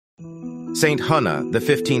Saint Hunna, the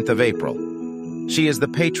 15th of April. She is the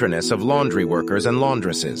patroness of laundry workers and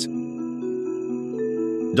laundresses.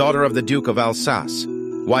 Daughter of the Duke of Alsace,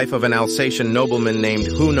 wife of an Alsatian nobleman named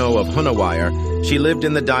Hunna of Hunawire, she lived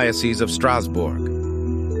in the Diocese of Strasbourg.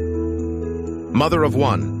 Mother of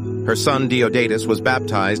one, her son Deodatus was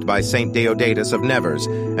baptized by Saint Deodatus of Nevers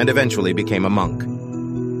and eventually became a monk.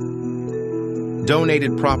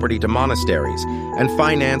 Donated property to monasteries and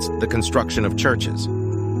financed the construction of churches.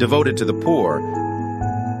 Devoted to the poor,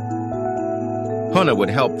 Hunna would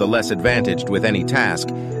help the less advantaged with any task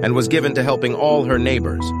and was given to helping all her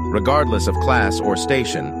neighbors, regardless of class or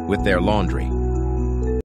station, with their laundry.